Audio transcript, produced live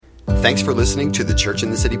Thanks for listening to the Church in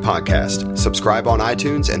the City podcast. Subscribe on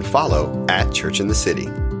iTunes and follow at Church in the City.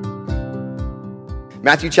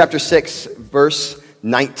 Matthew chapter 6, verse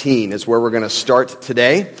 19 is where we're going to start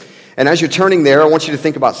today. And as you're turning there, I want you to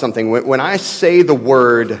think about something. When I say the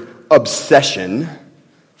word obsession,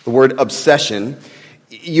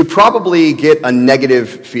 you probably get a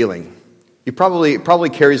negative feeling. It probably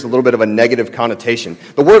carries a little bit of a negative connotation.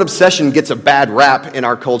 The word obsession gets a bad rap in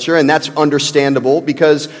our culture, and that's understandable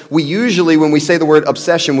because we usually, when we say the word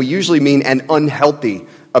obsession, we usually mean an unhealthy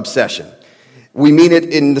obsession. We mean it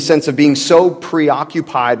in the sense of being so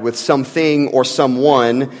preoccupied with something or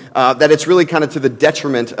someone that it's really kind of to the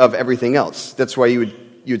detriment of everything else. That's why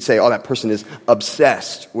you'd say, oh, that person is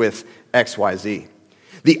obsessed with X, Y, Z.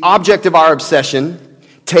 The object of our obsession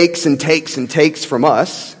takes and takes and takes from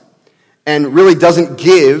us and really doesn't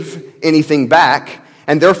give anything back,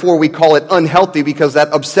 and therefore we call it unhealthy because that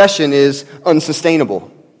obsession is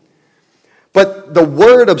unsustainable. But the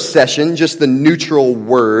word obsession, just the neutral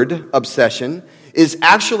word obsession, is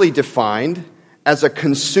actually defined as a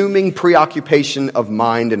consuming preoccupation of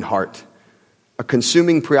mind and heart. A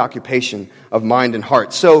consuming preoccupation of mind and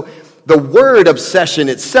heart. So the word obsession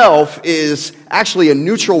itself is actually a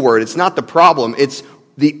neutral word. It's not the problem. It's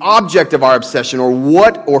the object of our obsession, or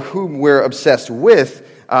what or whom we're obsessed with,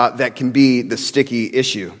 that can be the sticky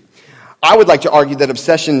issue. I would like to argue that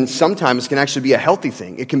obsession sometimes can actually be a healthy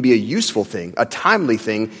thing. It can be a useful thing, a timely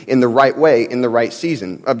thing in the right way, in the right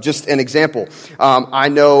season. Just an example, I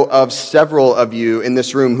know of several of you in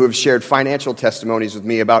this room who have shared financial testimonies with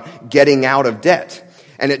me about getting out of debt.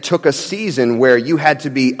 And it took a season where you had to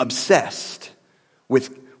be obsessed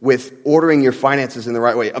with ordering your finances in the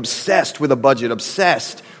right way, obsessed with a budget,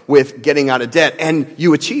 obsessed with getting out of debt, and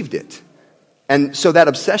you achieved it. And so that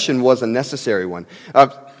obsession was a necessary one.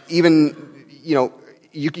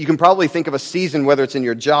 You can probably think of a season, whether it's in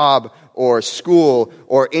your job or school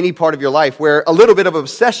or any part of your life, where a little bit of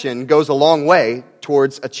obsession goes a long way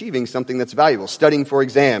towards achieving something that's valuable, studying for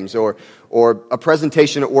exams or a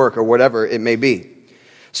presentation at work or whatever it may be.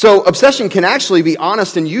 So obsession can actually be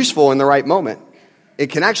honest and useful in the right moment. It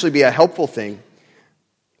can actually be a helpful thing.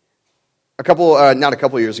 A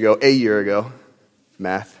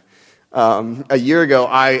year ago,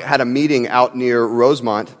 I had a meeting out near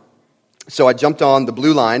Rosemont. So I jumped on the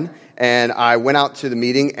Blue Line and I went out to the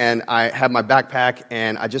meeting, and I had my backpack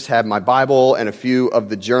and I just had my Bible and a few of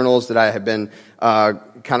the journals that I had been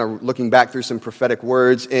kind of looking back through some prophetic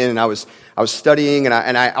words in, and I was studying, and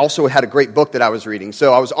I also had a great book that I was reading.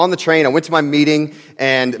 So I was on the train, I went to my meeting,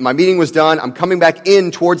 and my meeting was done. I'm coming back in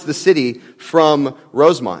towards the city from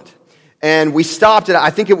Rosemont. And we stopped at, I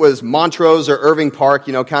think it was Montrose or Irving Park,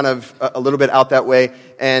 kind of a little bit out that way.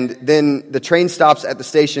 And then the train stops at the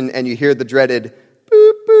station, and you hear the dreaded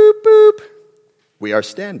boop, boop, boop. We are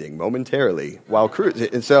standing momentarily while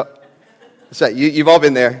cruising. And so you've all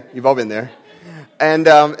been there. And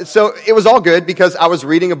so it was all good because I was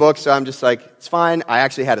reading a book, so I'm just like, it's fine. I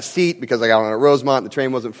actually had a seat because I got on at Rosemont. The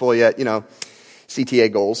train wasn't full yet,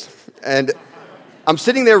 CTA goals. And I'm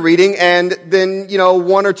sitting there reading, and then,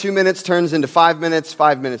 1 or 2 minutes turns into 5 minutes,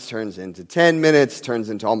 5 minutes turns into 10 minutes,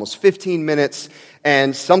 turns into almost 15 minutes,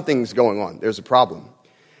 and something's going on. There's a problem.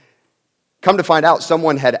 Come to find out,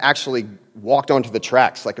 someone had actually walked onto the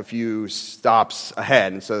tracks like a few stops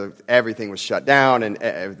ahead, and so everything was shut down, and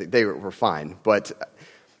they were fine. But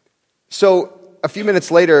so a few minutes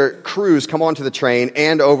later, crews come onto the train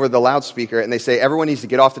and over the loudspeaker, and they say, everyone needs to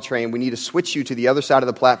get off the train. We need to switch you to the other side of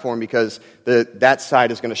the platform because that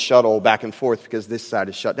side is going to shuttle back and forth because this side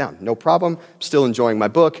is shut down. No problem. I'm still enjoying my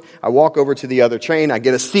book. I walk over to the other train. I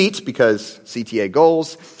get a seat because CTA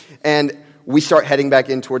goals, and we start heading back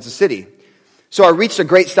in towards the city. So I reached a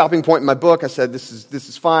great stopping point in my book. I said, this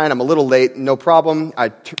is fine. I'm a little late. No problem. I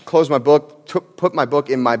closed my book, put my book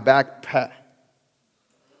in my backpack.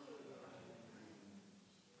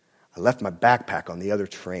 I left my backpack on the other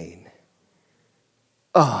train.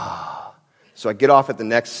 So I get off at the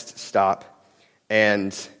next stop,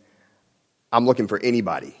 and I'm looking for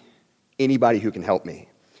anybody who can help me.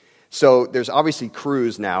 So there's obviously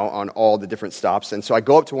crews now on all the different stops, and so I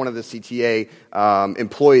go up to one of the CTA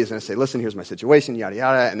employees, and I say, listen, here's my situation, yada,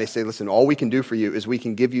 yada, and they say, listen, all we can do for you is we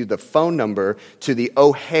can give you the phone number to the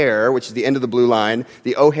O'Hare, which is the end of the Blue Line,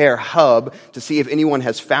 the O'Hare hub, to see if anyone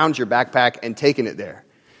has found your backpack and taken it there.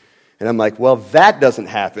 And I'm like, well, that doesn't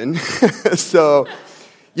happen. So,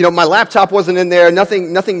 my laptop wasn't in there,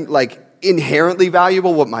 nothing like inherently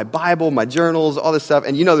valuable, what my Bible, my journals, all this stuff,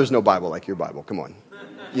 and there's no Bible like your Bible, come on.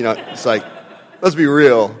 It's like, let's be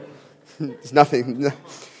real. It's nothing.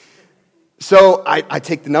 So I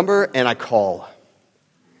take the number and I call.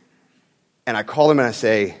 And I call him and I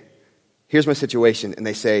say, here's my situation. And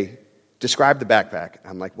they say, describe the backpack.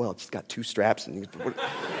 I'm like, well, it's got 2 straps. And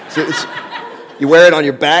you wear it on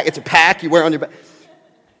your back. It's a pack you wear on your back.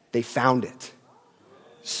 They found it.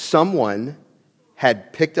 Someone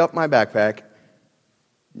had picked up my backpack,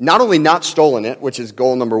 not only not stolen it, which is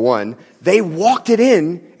goal number 1, they walked it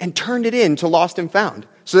in and turned it in to Lost and Found.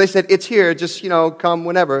 So they said, it's here, just, come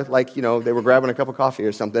whenever. Like, they were grabbing a cup of coffee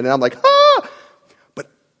or something. And I'm like, ah! But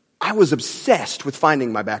I was obsessed with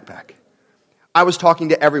finding my backpack. I was talking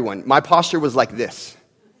to everyone. My posture was like this.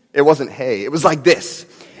 It wasn't, hey, it was like this.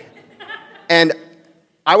 And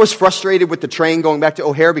I was frustrated with the train going back to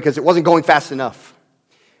O'Hare because it wasn't going fast enough.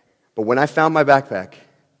 But when I found my backpack,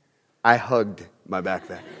 I hugged my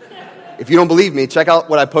backpack. If you don't believe me, check out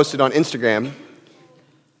what I posted on Instagram.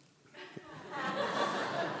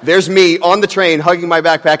 There's me on the train hugging my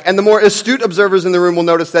backpack, and the more astute observers in the room will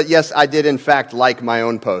notice that, yes, I did in fact like my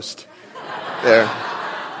own post. There.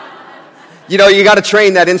 You got to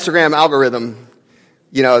train that Instagram algorithm,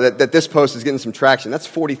 that this post is getting some traction. That's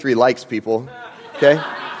 43 likes, people. Okay? All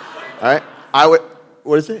right?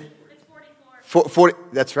 What is it? It's 44. 40,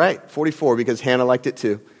 that's right, 44, because Hannah liked it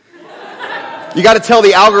too. You got to tell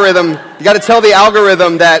the algorithm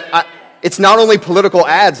that it's not only political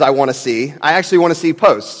ads I want to see, I actually want to see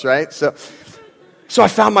posts, right? So I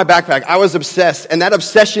found my backpack. I was obsessed, and that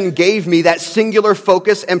obsession gave me that singular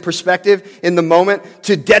focus and perspective in the moment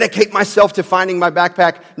to dedicate myself to finding my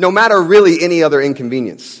backpack, no matter really any other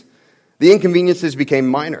inconvenience. The inconveniences became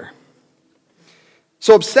minor.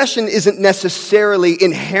 So obsession isn't necessarily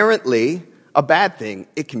inherently a bad thing.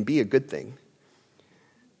 It can be a good thing.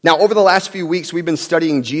 Now, over the last few weeks, we've been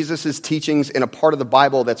studying Jesus' teachings in a part of the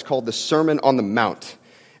Bible that's called the Sermon on the Mount.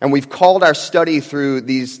 And we've called our study through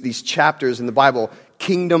these chapters in the Bible,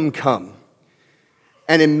 Kingdom Come.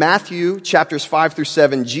 And in Matthew chapters 5 through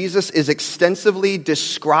 7, Jesus is extensively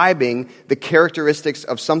describing the characteristics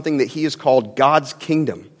of something that he has called God's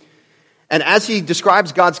kingdom. And as he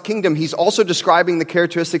describes God's kingdom, he's also describing the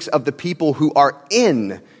characteristics of the people who are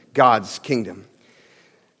in God's kingdom.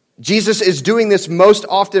 Jesus is doing this most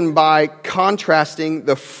often by contrasting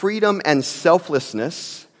the freedom and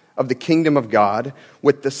selflessness of the kingdom of God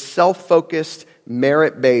with the self-focused,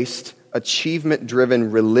 merit-based,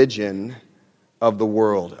 achievement-driven religion of the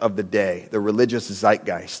world, of the day, the religious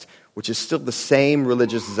zeitgeist, which is still the same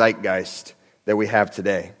religious zeitgeist that we have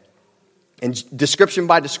today. And description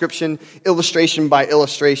by description, illustration by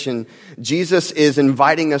illustration, Jesus is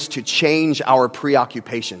inviting us to change our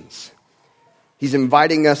preoccupations. He's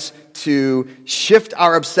inviting us to shift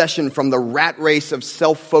our obsession from the rat race of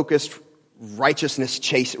self-focused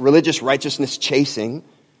religious righteousness chasing,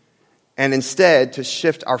 and instead to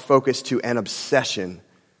shift our focus to an obsession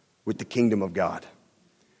with the kingdom of God.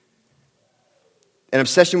 An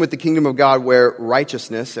obsession with the kingdom of God where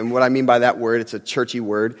righteousness, and what I mean by that word, it's a churchy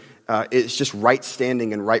word, it's just right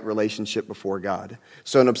standing and right relationship before God.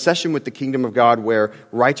 So an obsession with the kingdom of God where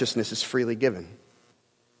righteousness is freely given.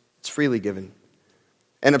 It's freely given.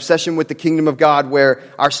 An obsession with the kingdom of God where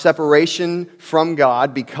our separation from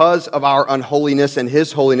God because of our unholiness and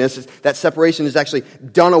his holiness, that separation is actually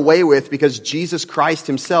done away with because Jesus Christ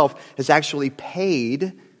himself has actually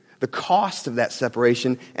paid the cost of that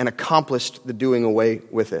separation and accomplished the doing away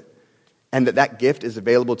with it. And that gift is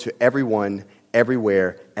available to everyone,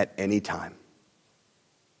 everywhere, at any time.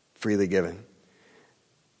 Freely given.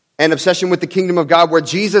 An obsession with the kingdom of God where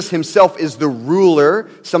Jesus himself is the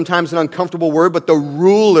ruler, sometimes an uncomfortable word, but the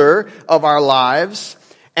ruler of our lives.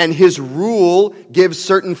 And his rule gives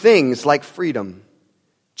certain things like freedom,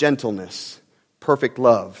 gentleness, perfect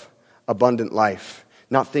love, abundant life.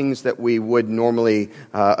 Not things that we would normally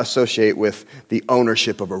associate with the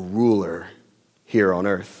ownership of a ruler here on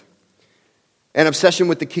earth. An obsession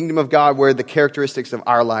with the kingdom of God where the characteristics of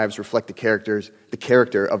our lives reflect the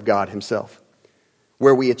character of God himself.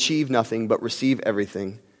 Where we achieve nothing but receive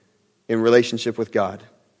everything in relationship with God.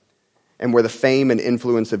 And where the fame and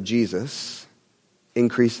influence of Jesus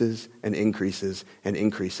increases and increases and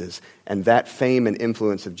increases. And that fame and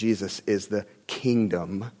influence of Jesus is the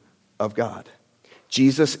kingdom of God.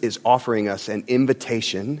 Jesus is offering us an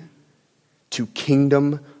invitation to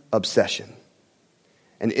kingdom obsession.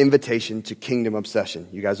 An invitation to kingdom obsession.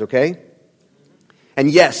 You guys okay? And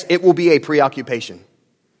yes, it will be a preoccupation.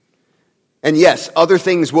 And yes, other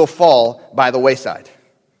things will fall by the wayside,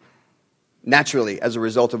 naturally, as a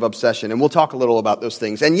result of obsession. And we'll talk a little about those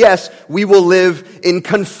things. And yes, we will live in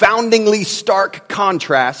confoundingly stark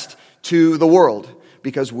contrast to the world,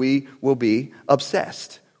 because we will be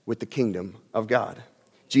obsessed with the kingdom of God.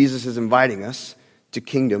 Jesus is inviting us to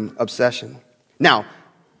kingdom obsession. Now,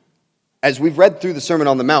 As we've read through the Sermon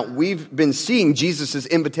on the Mount, we've been seeing Jesus'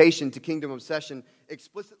 invitation to kingdom obsession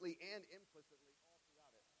explicitly and implicitly all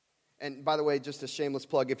throughout it. And by the way, just a shameless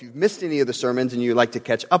plug, if you've missed any of the sermons and you'd like to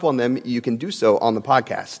catch up on them, you can do so on the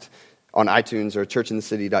podcast on iTunes or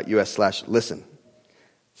churchinthecity.us/listen.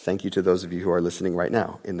 Thank you to those of you who are listening right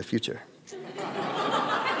now in the future.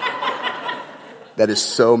 That is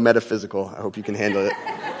so metaphysical. I hope you can handle it.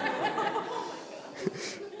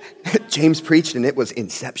 James preached and it was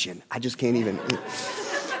Inception. I just can't even.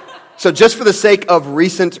 So just for the sake of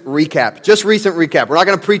recent recap, we're not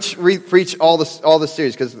going to preach all the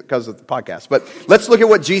series because of the podcast. But let's look at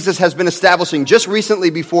what Jesus has been establishing just recently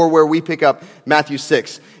before where we pick up Matthew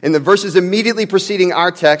 6. In the verses immediately preceding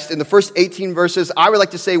our text, in the first 18 verses, I would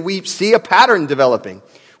like to say we see a pattern developing.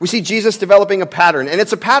 We see Jesus developing a pattern. And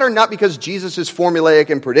it's a pattern not because Jesus is formulaic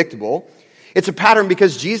and predictable. It's a pattern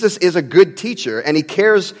because Jesus is a good teacher and he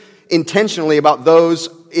cares intentionally about those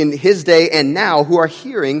in his day and now who are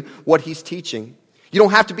hearing what he's teaching. You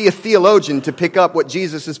don't have to be a theologian to pick up what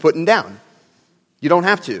Jesus is putting down. You don't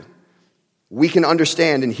have to. We can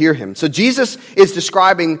understand and hear him. So Jesus is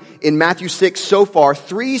describing in Matthew 6 so far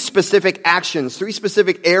 3 specific actions, 3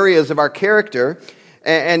 specific areas of our character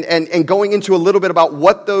and going into a little bit about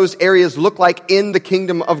what those areas look like in the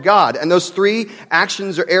kingdom of God. And those 3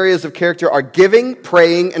 actions or areas of character are giving,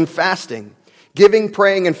 praying, and fasting. Giving,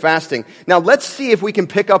 praying, and fasting. Now, let's see if we can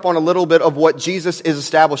pick up on a little bit of what Jesus is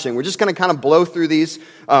establishing. We're just going to kind of blow through these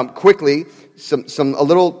quickly, a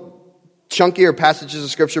little chunkier passages of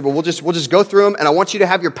Scripture, but we'll just go through them, and I want you to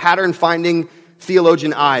have your pattern-finding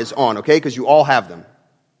theologian eyes on, okay? Because you all have them.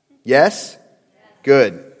 Yes?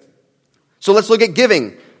 Good. So let's look at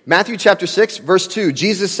giving. Matthew chapter 6, verse 2,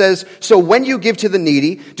 Jesus says, "So when you give to the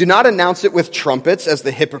needy, do not announce it with trumpets, as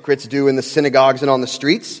the hypocrites do in the synagogues and on the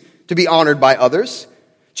streets, to be honored by others.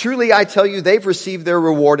 Truly, I tell you, they've received their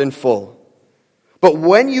reward in full. But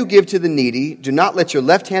when you give to the needy, do not let your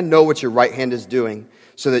left hand know what your right hand is doing,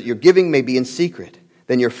 so that your giving may be in secret.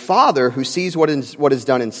 Then your Father, who sees what is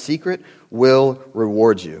done in secret, will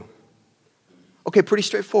reward you." Okay, pretty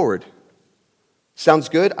straightforward. Sounds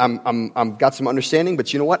good. I'm got some understanding,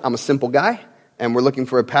 but you know what? I'm a simple guy, and we're looking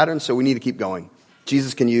for a pattern, so we need to keep going.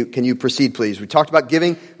 Jesus, can you proceed, please? We talked about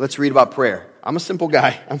giving. Let's read about prayer. I'm a simple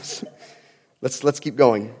guy. Let's keep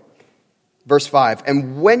going. Verse 5,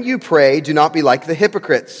 "And when you pray, do not be like the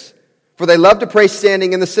hypocrites, for they love to pray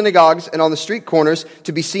standing in the synagogues and on the street corners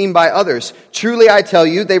to be seen by others. Truly, I tell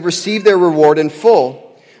you, they've received their reward in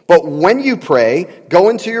full. But when you pray, go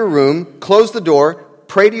into your room, close the door,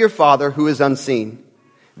 pray to your Father who is unseen.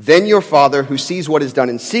 Then your Father who sees what is done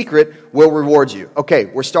in secret will reward you." Okay,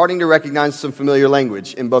 we're starting to recognize some familiar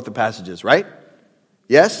language in both the passages, right?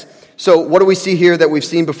 Yes? So what do we see here that we've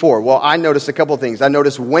seen before? Well, I noticed a couple of things. I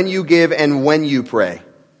noticed when you give and when you pray.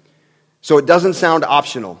 So it doesn't sound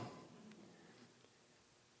optional.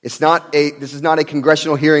 This is not a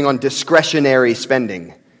congressional hearing on discretionary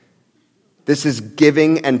spending. This is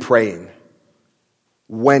giving and praying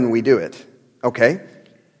when we do it. Okay?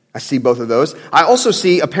 I see both of those. I also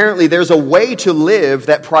see, apparently, there's a way to live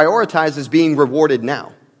that prioritizes being rewarded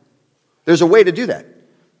now. There's a way to do that.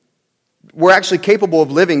 We're actually capable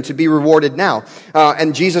of living to be rewarded now.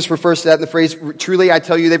 And Jesus refers to that in the phrase, "Truly I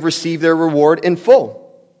tell you, they've received their reward in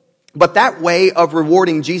full." But that way of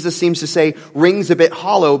rewarding, Jesus seems to say, rings a bit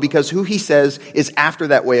hollow because who he says is after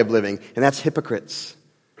that way of living, and that's hypocrites.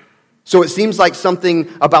 So it seems like something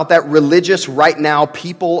about that religious right now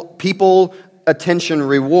people attention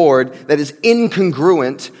reward that is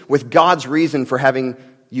incongruent with God's reason for having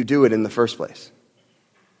you do it in the first place.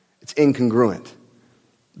 It's incongruent.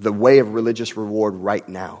 The way of religious reward right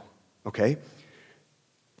now. Okay?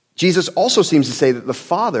 Jesus also seems to say that the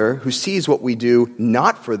Father, who sees what we do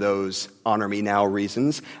not for those honor me now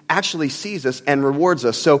reasons, actually sees us and rewards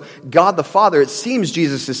us. So God the Father, it seems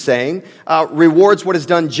Jesus is saying, rewards what is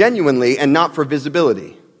done genuinely and not for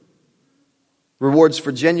visibility. Rewards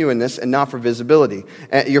for genuineness and not for visibility.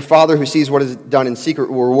 Your Father who sees what is done in secret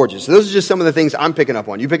will reward you. So those are just some of the things I'm picking up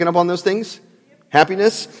on. You picking up on those things?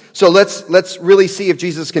 Happiness? So let's really see if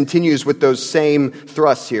Jesus continues with those same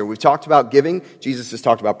thrusts here. We've talked about giving. Jesus has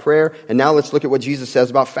talked about prayer. And now let's look at what Jesus says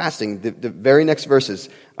about fasting. The very next verses,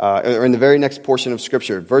 or in the very next portion of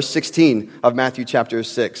Scripture. Verse 16 of Matthew chapter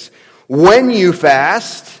 6. "When you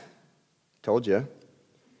fast," told you,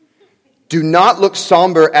 "do not look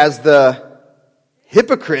somber as the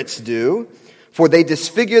hypocrites do, for they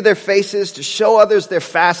disfigure their faces to show others they're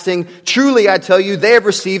fasting. Truly, I tell you, they have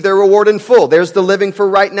received their reward in full." There's the living for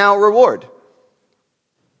right now reward.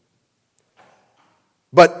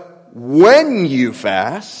 "But when you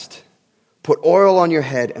fast, Put oil on your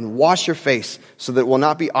head and wash your face so that it will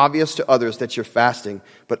not be obvious to others that you're fasting,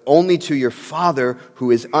 but only to your Father who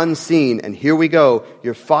is unseen. And here we go.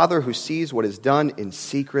 Your Father who sees what is done in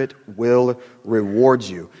secret will reward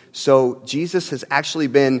you. So Jesus has actually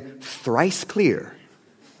been thrice clear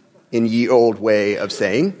in ye old way of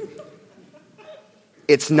saying.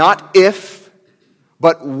 It's not if,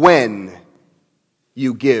 but when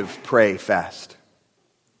you give, pray, fast.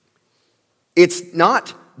 It's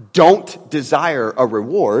not don't desire a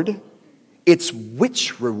reward. It's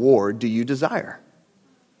which reward do you desire?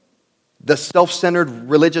 The self-centered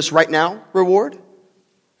religious right now reward?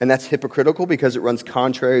 And that's hypocritical because it runs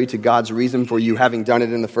contrary to God's reason for you having done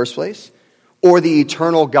it in the first place? Or the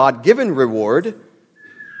eternal God-given reward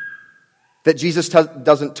that Jesus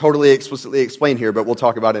doesn't totally explicitly explain here, but we'll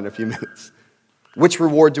talk about it in a few minutes. Which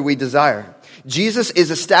reward do we desire? Jesus is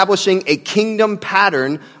establishing a kingdom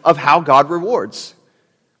pattern of how God rewards.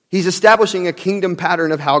 He's establishing a kingdom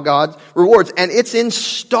pattern of how God rewards. And it's in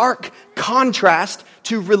stark contrast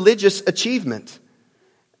to religious achievement.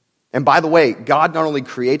 And by the way, God not only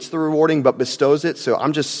creates the rewarding, but bestows it. So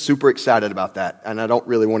I'm just super excited about that. And I don't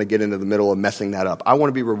really want to get into the middle of messing that up. I want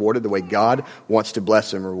to be rewarded the way God wants to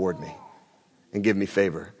bless and reward me and give me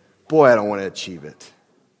favor. Boy, I don't want to achieve it.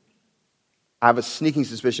 I have a sneaking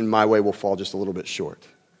suspicion my way will fall just a little bit short.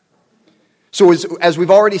 So as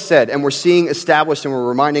we've already said, and we're seeing established and we're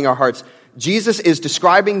reminding our hearts, Jesus is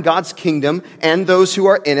describing God's kingdom and those who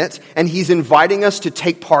are in it, and he's inviting us to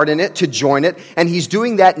take part in it, to join it, and he's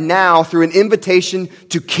doing that now through an invitation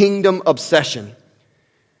to kingdom obsession.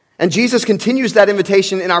 And Jesus continues that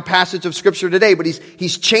invitation in our passage of Scripture today, but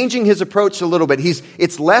he's changing his approach a little bit.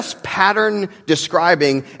 It's less pattern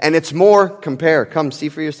describing, and it's more compare. Come, see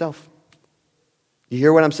for yourself. You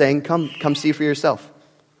hear what I'm saying? Come see for yourself.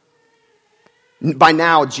 By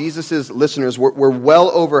now, Jesus' listeners, we're well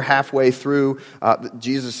over halfway through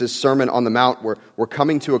Jesus' Sermon on the Mount. We're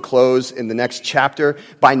coming to a close in the next chapter.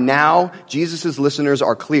 By now, Jesus' listeners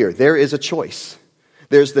are clear. There is a choice.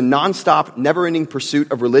 There's the nonstop, never-ending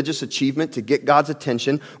pursuit of religious achievement to get God's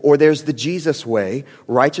attention, or there's the Jesus way,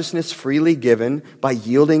 righteousness freely given by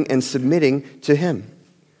yielding and submitting to him,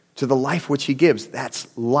 to the life which he gives. That's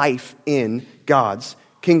life in God's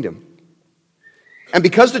kingdom. And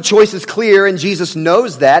because the choice is clear and Jesus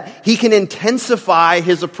knows that, he can intensify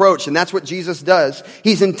his approach. And that's what Jesus does.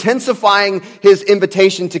 He's intensifying his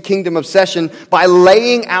invitation to kingdom obsession by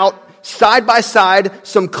laying out side by side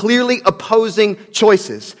some clearly opposing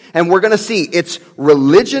choices. And we're going to see it's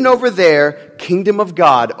religion over there, kingdom of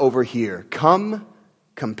God over here. Come,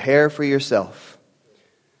 compare for yourself.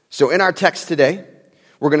 So in our text today,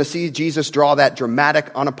 we're going to see Jesus draw that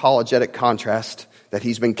dramatic, unapologetic contrast that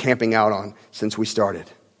he's been camping out on since we started.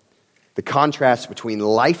 The contrast between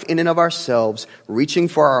life in and of ourselves, reaching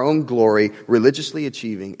for our own glory, religiously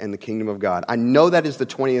achieving, and the kingdom of God. I know that is the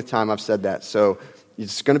 20th time I've said that, so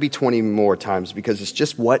it's going to be 20 more times because it's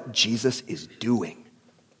just what Jesus is doing.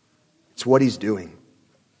 It's what he's doing.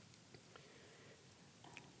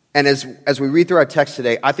 And as we read through our text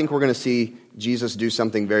today, I think we're going to see Jesus do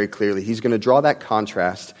something very clearly. He's going to draw that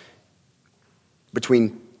contrast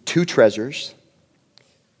between two treasures,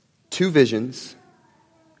 two visions,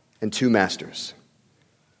 and two masters.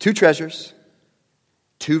 Two treasures,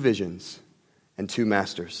 two visions, and two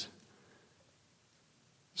masters.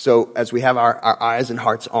 So as we have our eyes and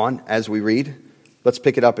hearts on as we read, let's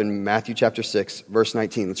pick it up in Matthew chapter 6, verse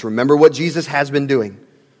 19. Let's remember what Jesus has been doing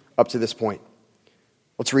up to this point.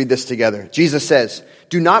 Let's read this together. Jesus says,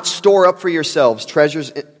 "Do not store up for yourselves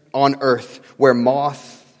treasures on earth where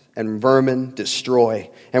moth and vermin destroy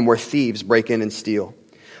and where thieves break in and steal.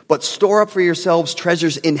 But store up for yourselves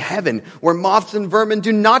treasures in heaven where moths and vermin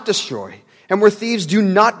do not destroy and where thieves do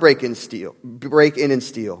not break in and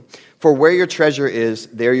steal. For where your treasure is,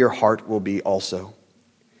 there your heart will be also.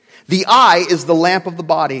 The eye is the lamp of the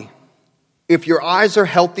body. If your eyes are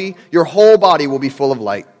healthy, your whole body will be full of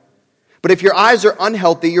light. But if your eyes are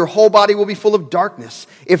unhealthy, your whole body will be full of darkness.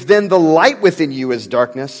 If then the light within you is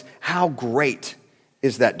darkness, how great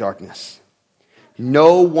is that darkness?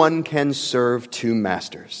 No one can serve two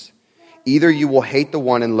masters. Either you will hate the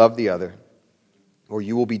one and love the other, or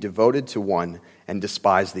you will be devoted to one and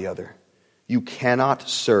despise the other. You cannot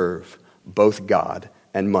serve both God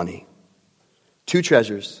and money." Two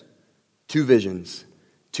treasures, two visions,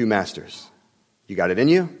 two masters. You got it in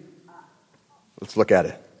you? Let's look at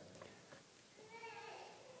it.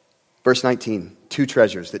 Verse 19, two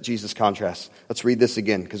treasures that Jesus contrasts. Let's read this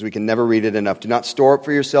again because we can never read it enough. "Do not store up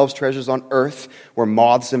for yourselves treasures on earth where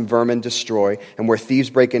moths and vermin destroy and where thieves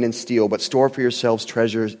break in and steal, but store up for yourselves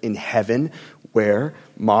treasures in heaven where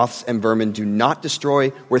moths and vermin do not destroy,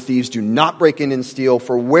 where thieves do not break in and steal.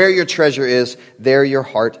 For where your treasure is, there your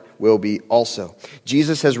heart will be also.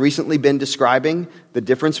 Jesus has recently been describing the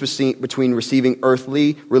difference between receiving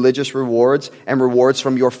earthly religious rewards and rewards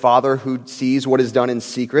from your Father who sees what is done in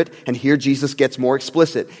secret. And here Jesus gets more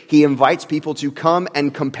explicit. He invites people to come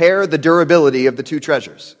and compare the durability of the two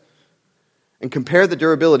treasures. And compare the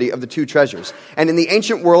durability of the two treasures. And in the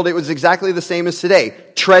ancient world, it was exactly the same as today.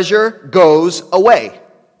 Treasure goes away.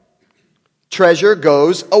 Treasure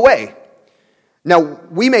goes away. Now,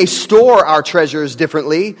 we may store our treasures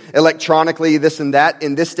differently, electronically, this and that,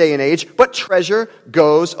 in this day and age, but treasure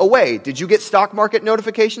goes away. Did you get stock market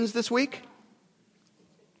notifications this week?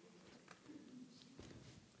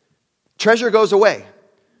 Treasure goes away.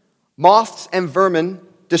 Moths and vermin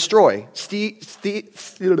destroy. Thieves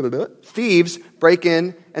break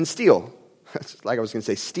in and steal. It's like I was going to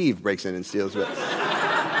say Steve breaks in and steals, but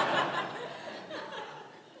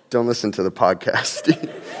don't listen to the podcast.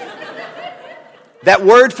 That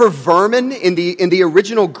word for vermin in the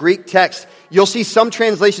original Greek text, you'll see some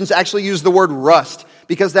translations actually use the word rust,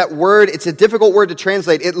 because that word, it's a difficult word to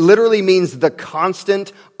translate. It literally means the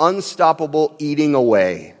constant, unstoppable eating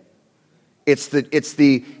away. It's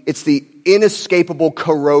the inescapable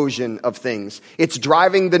corrosion of things. It's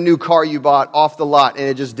driving the new car you bought off the lot and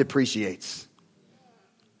it just depreciates.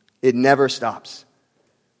 It never stops.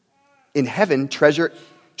 In heaven,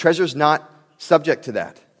 treasure's not subject to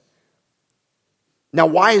that. Now,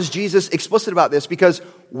 why is Jesus explicit about this? Because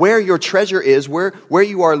where your treasure is, where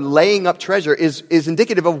you are laying up treasure is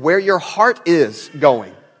indicative of where your heart is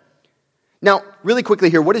going. Now, really quickly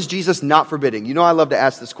here, what is Jesus not forbidding? You know I love to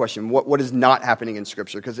ask this question. What is not happening in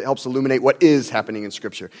Scripture? Because it helps illuminate what is happening in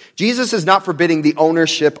Scripture. Jesus is not forbidding the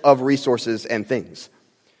ownership of resources and things.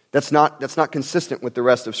 That's not consistent with the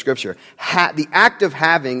rest of Scripture. The act of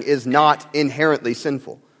having is not inherently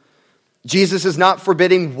sinful. Jesus is not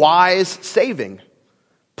forbidding wise saving.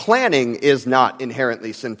 Planning is not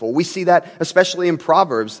inherently sinful. We see that especially in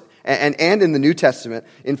Proverbs and in the New Testament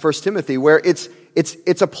in 1 Timothy, where it's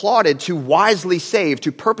applauded to wisely save,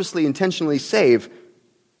 to purposely, intentionally save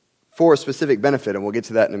for a specific benefit, and we'll get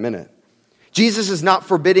to that in a minute. Jesus is not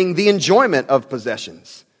forbidding the enjoyment of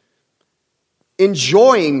possessions.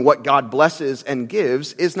 Enjoying what God blesses and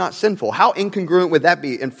gives is not sinful. How incongruent would that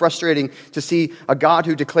be and frustrating to see a God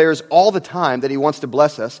who declares all the time that he wants to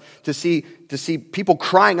bless us, to see people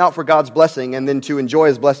crying out for God's blessing and then to enjoy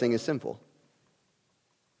his blessing is sinful.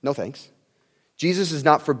 No thanks. Jesus is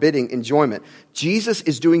not forbidding enjoyment. Jesus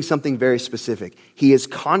is doing something very specific. He is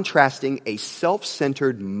contrasting a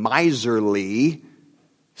self-centered, miserly,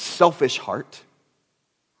 selfish heart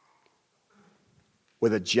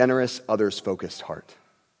with a generous, others-focused heart.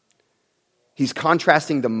 He's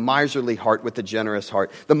contrasting the miserly heart with the generous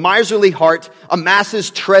heart. The miserly heart amasses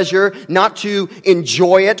treasure not to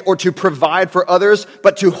enjoy it or to provide for others,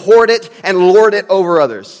 but to hoard it and lord it over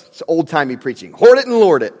others. It's old-timey preaching. Hoard it and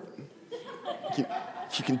lord it. You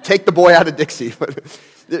can take the boy out of Dixie.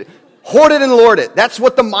 Hoard it and lord it. That's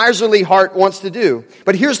what the miserly heart wants to do.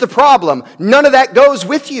 But here's the problem. None of that goes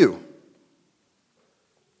with you.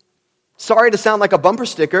 Sorry to sound like a bumper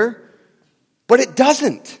sticker, but it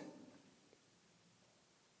doesn't.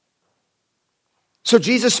 So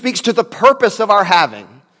Jesus speaks to the purpose of our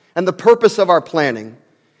having and the purpose of our planning.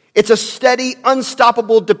 It's a steady,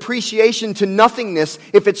 unstoppable depreciation to nothingness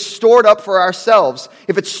if it's stored up for ourselves.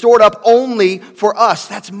 If it's stored up only for us,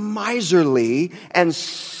 that's miserly and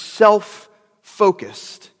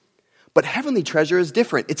self-focused. But heavenly treasure is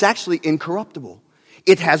different. It's actually incorruptible.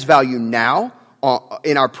 It has value now,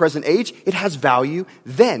 in our present age. It has value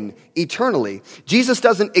then, eternally. Jesus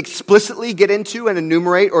doesn't explicitly get into and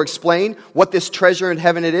enumerate or explain what this treasure in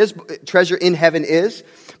heaven is,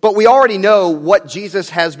 but we already know what Jesus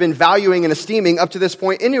has been valuing and esteeming up to this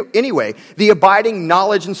point anyway. The abiding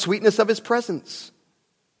knowledge and sweetness of his presence.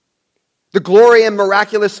 The glory and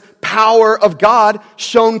miraculous power of God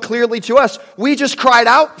shown clearly to us. We just cried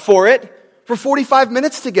out for it for 45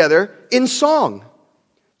 minutes together in song.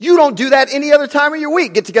 You don't do that any other time of your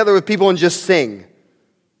week. Get together with people and just sing.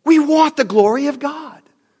 We want the glory of God.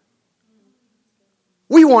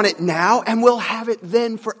 We want it now, and we'll have it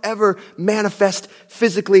then forever, manifest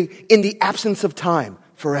physically in the absence of time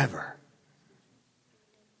forever.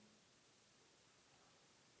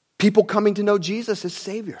 People coming to know Jesus as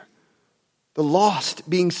Savior. The lost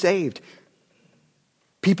being saved.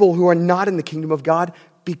 People who are not in the kingdom of God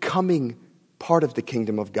becoming part of the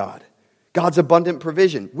kingdom of God. God's abundant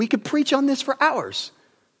provision. We could preach on this for hours.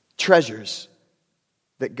 Treasures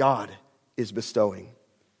that God is bestowing.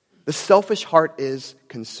 The selfish heart is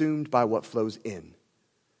consumed by what flows in.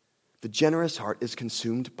 The generous heart is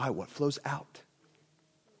consumed by what flows out.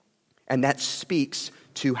 And that speaks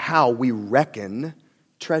to how we reckon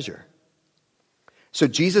treasure. So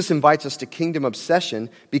Jesus invites us to kingdom obsession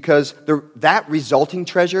because that resulting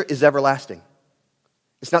treasure is everlasting.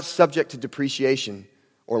 It's not subject to depreciation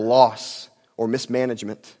or loss or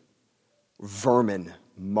mismanagement, vermin,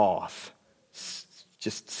 moth,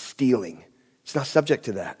 just stealing. It's not subject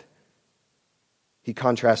to that. He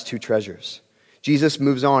contrasts two treasures. Jesus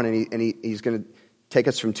moves on and he's going to take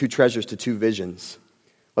us from two treasures to two visions.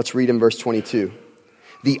 Let's read in verse 22.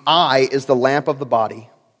 The eye is the lamp of the body.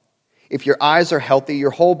 If your eyes are healthy,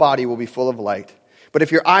 your whole body will be full of light. But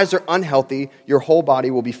if your eyes are unhealthy, your whole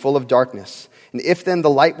body will be full of darkness. And if then the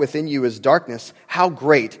light within you is darkness, how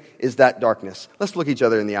great is that darkness? Let's look each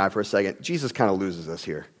other in the eye for a second. Jesus kind of loses us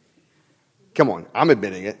here. Come on, I'm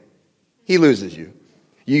admitting it. He loses you.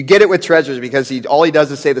 You get it with treasures because all he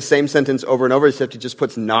does is say the same sentence over and over, except he just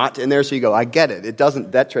puts not in there, so you go, I get it.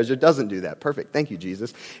 That treasure doesn't do that. Perfect. Thank you,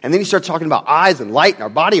 Jesus. And then he starts talking about eyes and light in our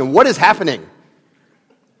body, and what is happening?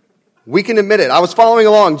 We can admit it. I was following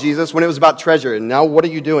along, Jesus, when it was about treasure, and now what are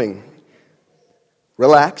you doing?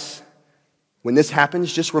 Relax. When this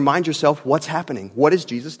happens, just remind yourself what's happening. What is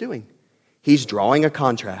Jesus doing? He's drawing a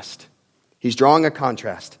contrast. He's drawing a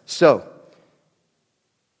contrast. So,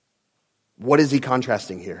 what is he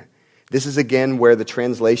contrasting here? This is again where the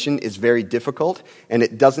translation is very difficult and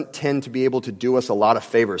it doesn't tend to be able to do us a lot of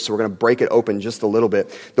favors. So we're going to break it open just a little bit.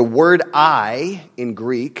 The word eye in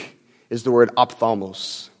Greek is the word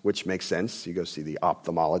ophthalmos, which makes sense. You go see the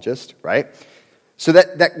ophthalmologist, right? So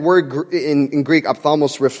that word in Greek,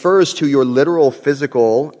 ophthalmos, refers to your literal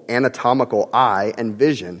physical anatomical eye and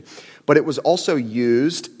vision. But it was also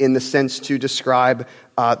used in the sense to describe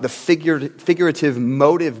the figurative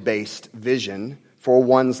motive-based vision for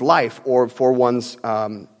one's life or for one's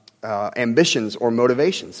ambitions or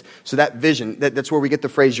motivations. So that vision, that's where we get the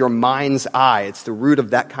phrase, your mind's eye. It's the root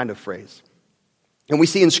of that kind of phrase. And we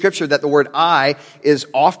see in Scripture that the word eye is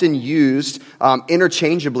often used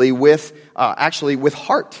interchangeably with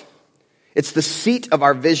heart. It's the seat of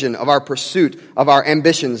our vision, of our pursuit, of our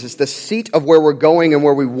ambitions. It's the seat of where we're going and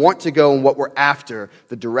where we want to go and what we're after,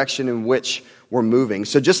 the direction in which we're moving.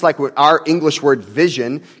 So just like our English word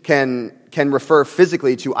vision can refer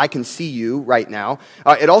physically to I can see you right now,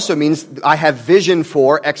 it also means I have vision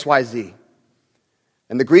for XYZ.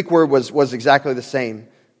 And the Greek word was exactly the same.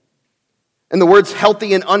 And the words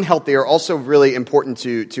healthy and unhealthy are also really important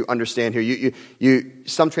to understand here.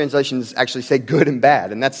 Some translations actually say good and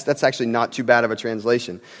bad, and that's actually not too bad of a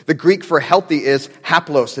translation. The Greek for healthy is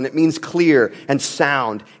haplos, and it means clear and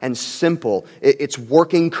sound and simple. It's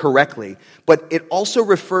working correctly. But it also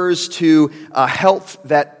refers to a health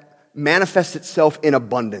that manifests itself in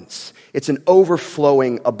abundance. It's an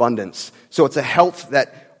overflowing abundance. So it's a health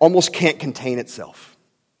that almost can't contain itself.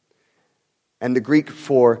 And the Greek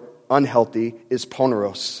for unhealthy is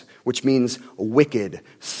poneros, which means wicked,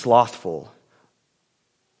 slothful,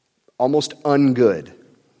 almost ungood.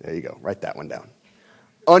 There you go. Write that one down.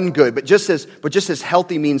 Ungood. But just as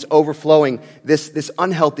healthy means overflowing, this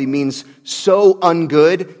unhealthy means so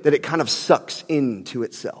ungood that it kind of sucks into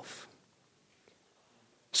itself.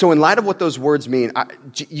 So in light of what those words mean,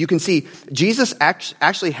 you can see Jesus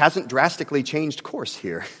actually hasn't drastically changed course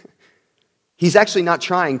here. He's actually not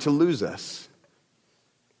trying to lose us.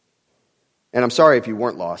 And I'm sorry if you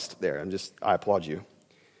weren't lost there. I applaud you.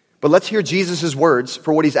 But let's hear Jesus' words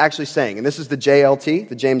for what he's actually saying. And this is the JLT,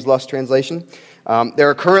 the James Luss translation. There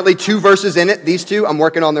are currently 2 verses in it. These 2. I'm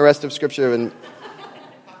working on the rest of Scripture and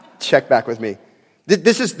check back with me.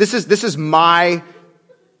 This is my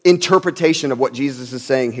interpretation of what Jesus is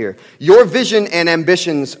saying here. Your vision and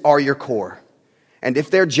ambitions are your core. And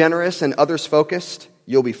if they're generous and others focused,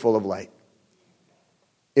 you'll be full of light.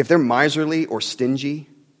 If they're miserly or stingy,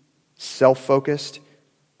 self-focused,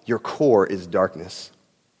 your core is darkness.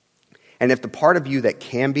 And if the part of you that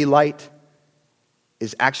can be light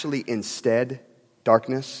is actually instead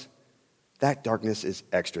darkness, that darkness is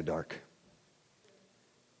extra dark.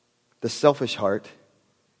 The selfish heart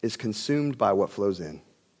is consumed by what flows in.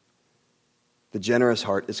 The generous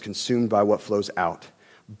heart is consumed by what flows out.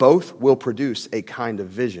 Both will produce a kind of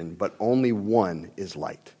vision, but only one is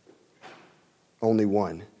light. Only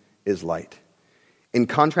one is light. In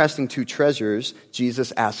contrasting 2 treasures,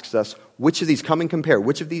 Jesus asks us, which of these, come and compare,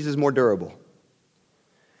 which of these is more durable?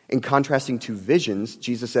 In contrasting 2 visions,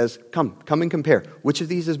 Jesus says, come and compare, which of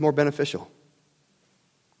these is more beneficial?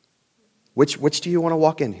 Which do you want to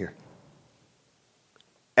walk in here?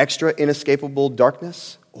 – extra inescapable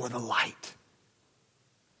darkness or the light?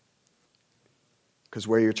 Because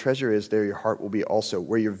where your treasure is, there your heart will be also.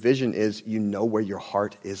 Where your vision is, you know where your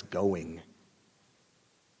heart is going.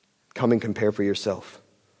 Come and compare for yourself.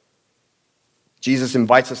 Jesus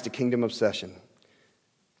invites us to kingdom obsession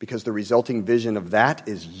because the resulting vision of that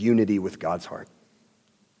is unity with God's heart.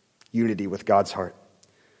 Unity with God's heart.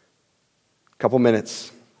 Couple minutes.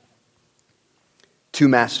 Two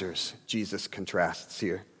masters, Jesus contrasts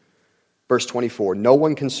here. Verse 24, no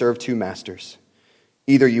one can serve two masters.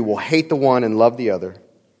 Either you will hate the one and love the other,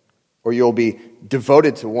 or you'll be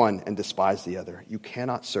devoted to one and despise the other. You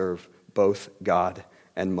cannot serve both God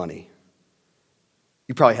and money.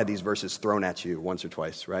 You probably had these verses thrown at you once or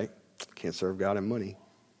twice, right? Can't serve God and money.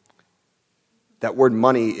 That word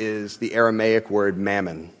money is the Aramaic word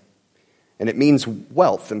mammon. And it means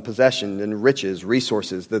wealth and possession and riches,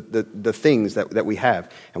 resources, the things that we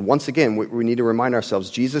have. And once again, we need to remind ourselves,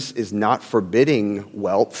 Jesus is not forbidding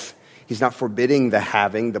wealth. He's not forbidding the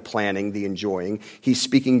having, the planning, the enjoying. He's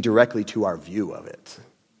speaking directly to our view of it.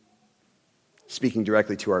 Speaking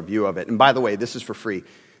directly to our view of it. And by the way, this is for free.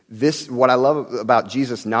 What I love about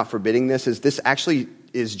Jesus not forbidding this actually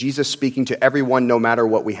is Jesus speaking to everyone no matter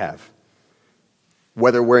what we have.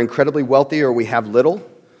 Whether we're incredibly wealthy or we have little,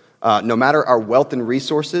 no matter our wealth and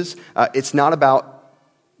resources, it's not about,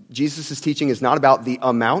 Jesus' teaching is not about the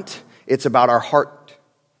amount, it's about our heart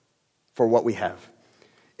for what we have.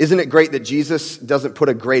 Isn't it great that Jesus doesn't put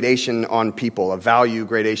a gradation on people, a value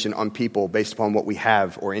gradation on people based upon what we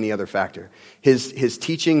have or any other factor? His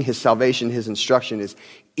teaching, his salvation, his instruction is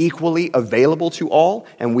equally available to all,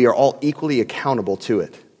 and we are all equally accountable to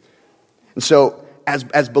it. And so,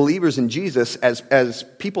 as believers in Jesus, as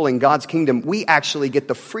people in God's kingdom, we actually get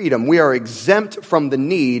the freedom. We are exempt from the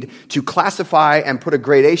need to classify and put a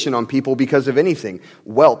gradation on people because of anything.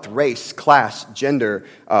 Wealth, race, class, gender,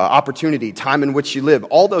 opportunity, time in which you live.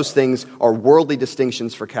 All those things are worldly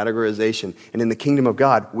distinctions for categorization. And in the kingdom of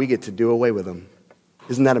God, we get to do away with them.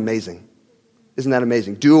 Isn't that amazing? Isn't that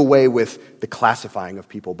amazing? Do away with the classifying of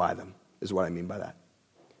people by them, is what I mean by that.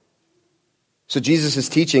 So Jesus'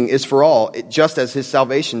 teaching is for all, just as his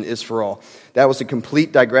salvation is for all. That was a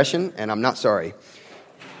complete digression, and I'm not sorry.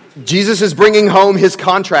 Jesus is bringing home his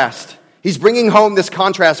contrast. He's bringing home this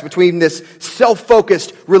contrast between this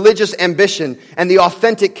self-focused religious ambition and the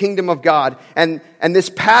authentic kingdom of God. And this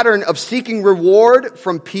pattern of seeking reward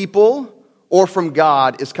from people or from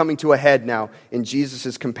God is coming to a head now in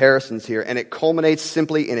Jesus' comparisons here. And it culminates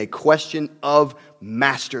simply in a question of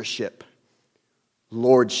mastership,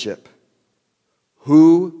 lordship.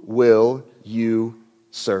 Who will you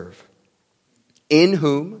serve? In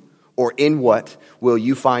whom or in what will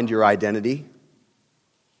you find your identity?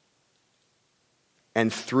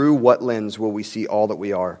 And through what lens will we see all that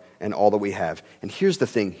we are and all that we have? And here's the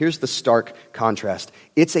thing. Here's the stark contrast.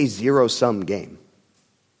 It's a zero-sum game.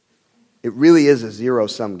 It really is a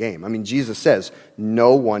zero-sum game. I mean, Jesus says,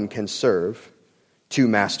 no one can serve two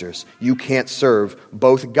masters. You can't serve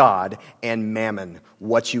both God and mammon,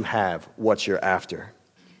 what you have, what you're after.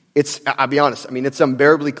 I'll be honest, it's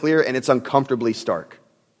unbearably clear and it's uncomfortably stark.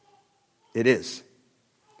 It is.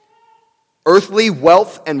 Earthly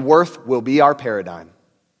wealth and worth will be our paradigm,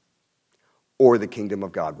 or the kingdom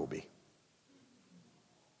of God will be.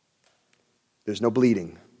 There's no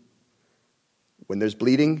bleeding. When there's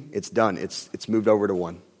bleeding, it's done. It's moved over to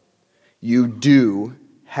one. You do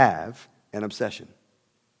have an obsession.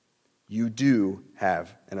 You do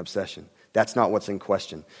have an obsession. That's not what's in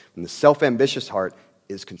question. When the self-ambitious heart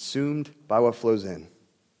is consumed by what flows in,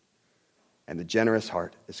 and the generous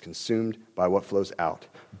heart is consumed by what flows out.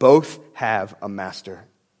 Both have a master,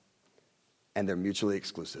 and they're mutually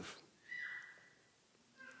exclusive.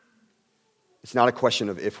 It's not a question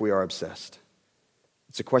of if we are obsessed.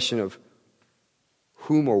 It's a question of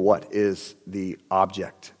whom or what is the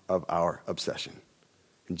object of our obsession.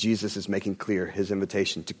 And Jesus is making clear his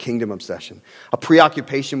invitation to kingdom obsession, a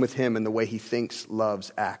preoccupation with him and the way he thinks,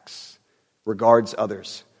 loves, acts, regards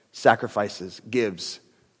others, sacrifices, gives,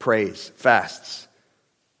 prays, fasts,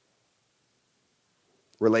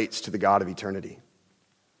 relates to the God of eternity.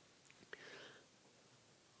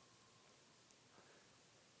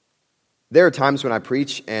 There are times when I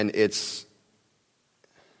preach and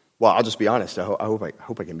I'll just be honest. I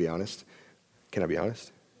hope I can be honest. Can I be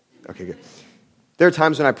honest? Okay, good. There are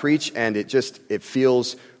times when I preach and it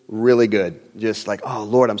feels really good. Just like, oh,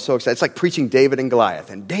 Lord, I'm so excited. It's like preaching David and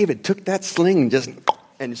Goliath. And David took that sling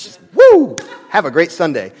and it's just, woo, have a great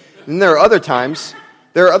Sunday. And there are other times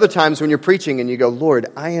when you're preaching and you go, Lord,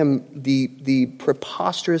 I am the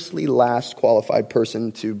preposterously last qualified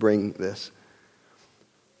person to bring this.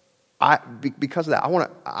 Because of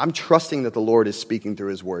that, I'm trusting that the Lord is speaking through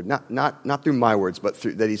his word. Not through my words, but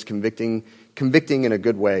that he's convicting convicting in a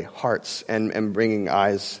good way hearts and bringing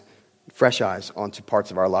fresh eyes onto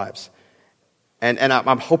parts of our lives. And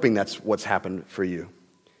I'm hoping that's what's happened for you.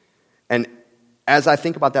 And as I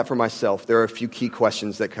think about that for myself, there are a few key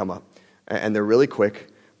questions that come up. And they're really quick,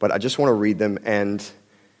 but I just want to read them, and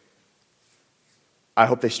I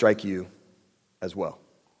hope they strike you as well.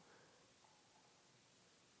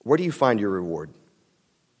 Where do you find your reward?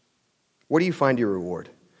 Where do you find your reward?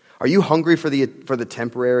 Are you hungry for the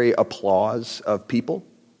temporary applause of people?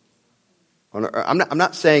 I'm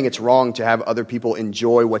not saying it's wrong to have other people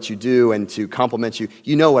enjoy what you do and to compliment you.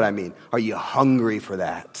 You know what I mean. Are you hungry for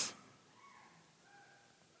that?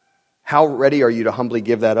 How ready are you to humbly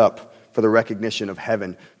give that up for the recognition of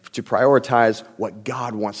heaven, to prioritize what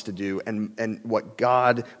God wants to do and what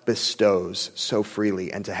God bestows so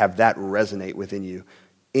freely, and to have that resonate within you,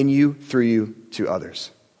 in you, through you, to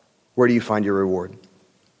others? Where do you find your reward?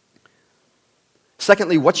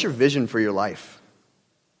 Secondly, what's your vision for your life?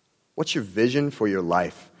 What's your vision for your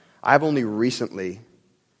life? I've only recently,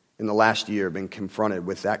 in the last year, been confronted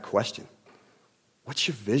with that question. What's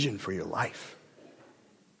your vision for your life?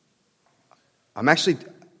 I actually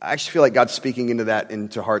feel like God's speaking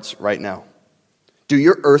into hearts right now. Do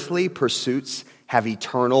your earthly pursuits have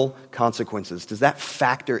eternal consequences? Does that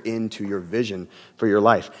factor into your vision for your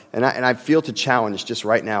life? And I feel to challenge just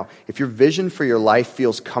right now, if your vision for your life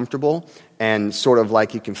feels comfortable and sort of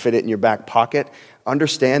like you can fit it in your back pocket,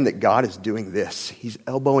 understand that God is doing this. He's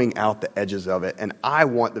elbowing out the edges of it. And I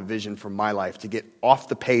want the vision for my life to get off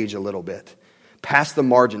the page a little bit, past the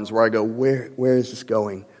margins where I go, where is this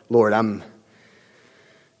going? Lord,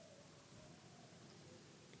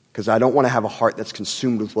 because I don't want to have a heart that's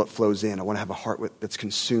consumed with what flows in. I want to have a heart that's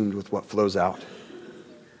consumed with what flows out.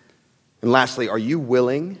 And lastly, are you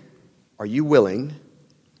willing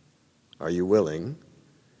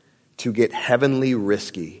to get heavenly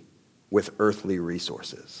risky with earthly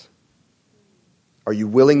resources? Are you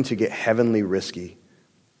willing to get heavenly risky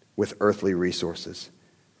with earthly resources?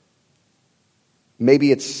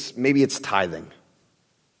 Maybe it's tithing.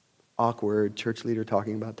 Awkward church leader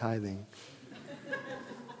talking about tithing.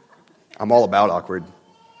 I'm all about awkward.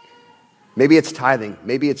 Maybe it's tithing.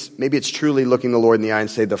 Maybe it's truly looking the Lord in the eye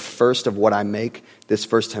and say, the first of what I make, this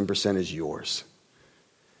first 10% is yours.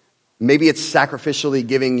 Maybe it's sacrificially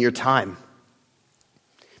giving your time.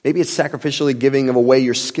 Maybe it's sacrificially giving away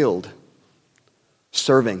your skilled,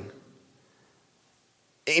 serving.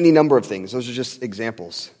 Any number of things. Those are just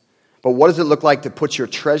examples. But what does it look like to put your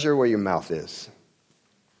treasure where your mouth is?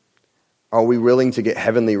 Are we willing to get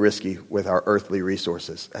heavenly risky with our earthly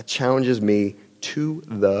resources? That challenges me to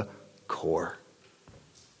the core.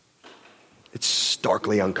 It's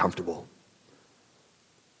starkly uncomfortable.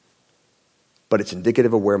 But it's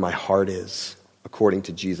indicative of where my heart is, according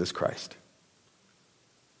to Jesus Christ.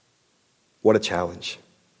 What a challenge.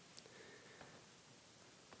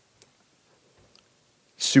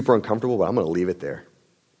 Super uncomfortable, but I'm going to leave it there,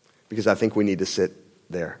 because I think we need to sit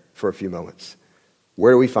there for a few moments.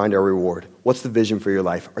 Where do we find our reward? What's the vision for your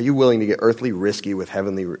life? Are you willing to get earthly risky with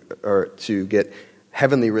heavenly, or to get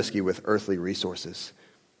heavenly risky with earthly resources?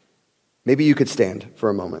 Maybe you could stand for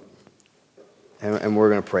a moment, and we're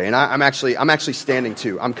going to pray. And I'm actually standing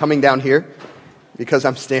too. I'm coming down here because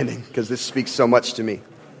I'm standing, because this speaks so much to me.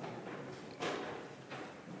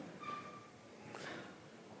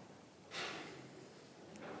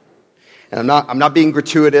 And I'm not being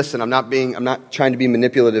gratuitous, and I'm not trying to be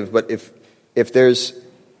manipulative, but if there's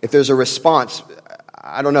a response,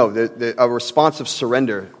 I don't know, a response of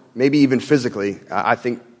surrender, maybe even physically, I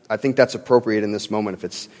think that's appropriate in this moment.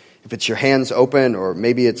 If it's your hands open, or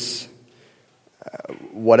maybe it's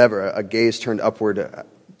whatever, a gaze turned upward,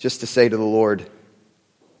 just to say to the Lord,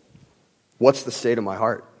 what's the state of my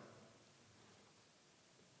heart?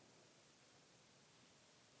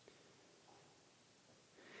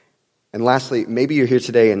 And lastly, maybe you're here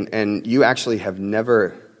today and you actually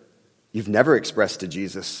you've never expressed to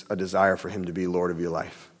Jesus a desire for him to be Lord of your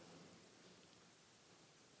life.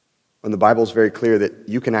 And the Bible is very clear that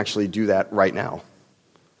you can actually do that right now,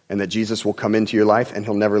 and that Jesus will come into your life and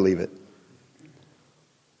he'll never leave it.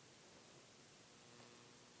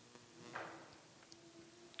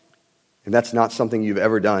 And that's not something you've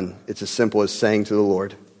ever done. It's as simple as saying to the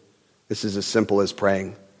Lord, this is as simple as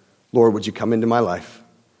praying, Lord, would you come into my life?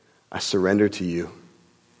 I surrender to you.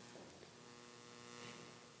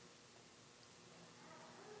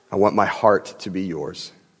 I want my heart to be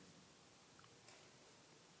yours.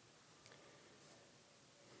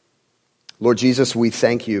 Lord Jesus, we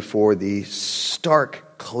thank you for the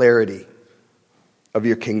stark clarity of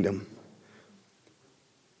your kingdom.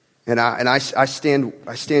 And I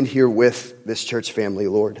stand here with this church family,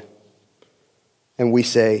 Lord. and we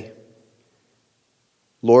say,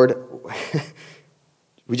 Lord,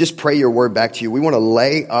 we just pray your word back to you. We want to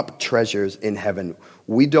lay up treasures in heaven.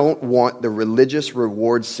 We don't want the religious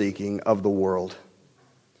reward seeking of the world.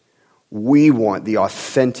 We want the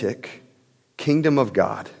authentic kingdom of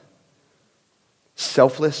God.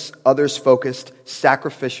 Selfless, others-focused,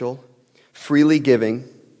 sacrificial, freely giving,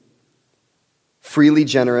 freely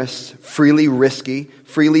generous, freely risky,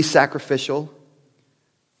 freely sacrificial.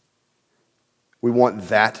 We want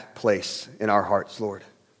that place in our hearts, Lord.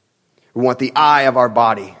 We want the eye of our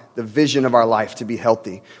body, the vision of our life to be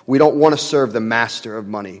healthy. We don't want to serve the master of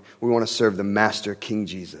money. We want to serve the master, King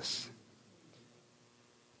Jesus.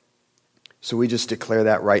 So we just declare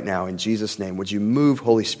that right now in Jesus' name. Would you move,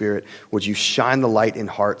 Holy Spirit? Would you shine the light in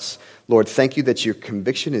hearts? Lord, thank you that your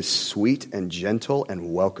conviction is sweet and gentle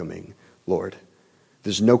and welcoming, Lord.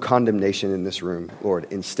 There's no condemnation in this room, Lord.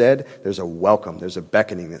 Instead, there's a welcome. There's a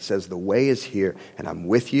beckoning that says the way is here, and I'm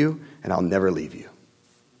with you, and I'll never leave you.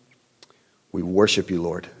 We worship you,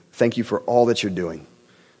 Lord. Thank you for all that you're doing.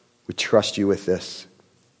 We trust you with this.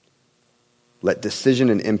 Let decision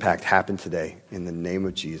and impact happen today. In the name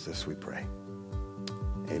of Jesus, we pray.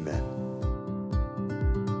 Amen.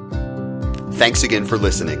 Thanks again for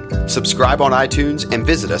listening. Subscribe on iTunes and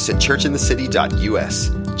visit us at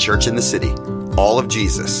churchinthecity.us. Church in the City. All of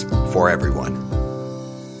Jesus for everyone.